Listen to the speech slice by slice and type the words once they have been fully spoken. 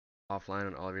offline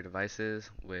on all of your devices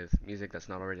with music that's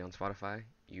not already on Spotify.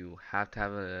 You have to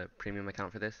have a premium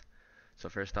account for this. So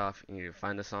first off, you need to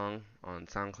find the song on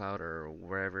SoundCloud or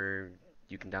wherever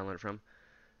you can download it from.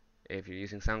 If you're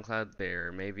using SoundCloud,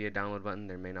 there may be a download button,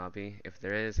 there may not be. If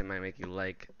there is, it might make you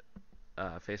like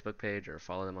a Facebook page or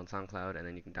follow them on SoundCloud, and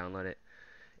then you can download it.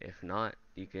 If not,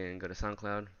 you can go to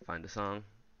SoundCloud, find a song,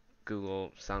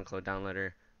 Google SoundCloud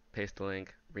downloader, paste the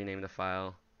link, rename the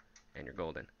file, and you're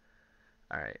golden.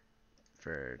 Alright,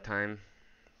 for time,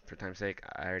 for time's sake,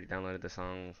 I already downloaded the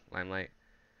song Limelight,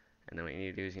 and then what you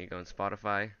need to do is you need to go on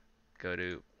Spotify, go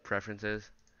to Preferences,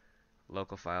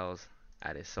 Local Files,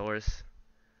 add a source,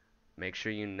 make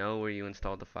sure you know where you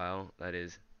installed the file, that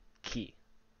is key.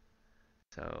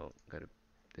 So go to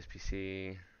this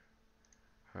PC,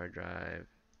 hard drive,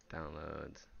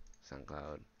 downloads,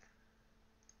 SoundCloud,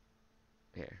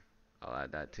 here. I'll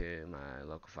add that to my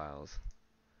local files,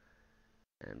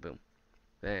 and boom.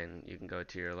 Then you can go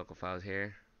to your local files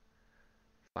here,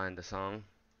 find the song,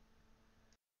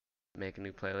 make a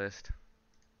new playlist.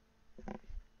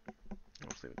 I'll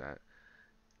just leave that.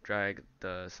 Drag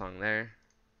the song there.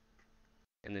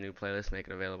 In the new playlist, make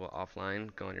it available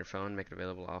offline. Go on your phone, make it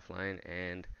available offline,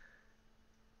 and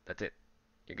that's it.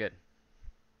 You're good.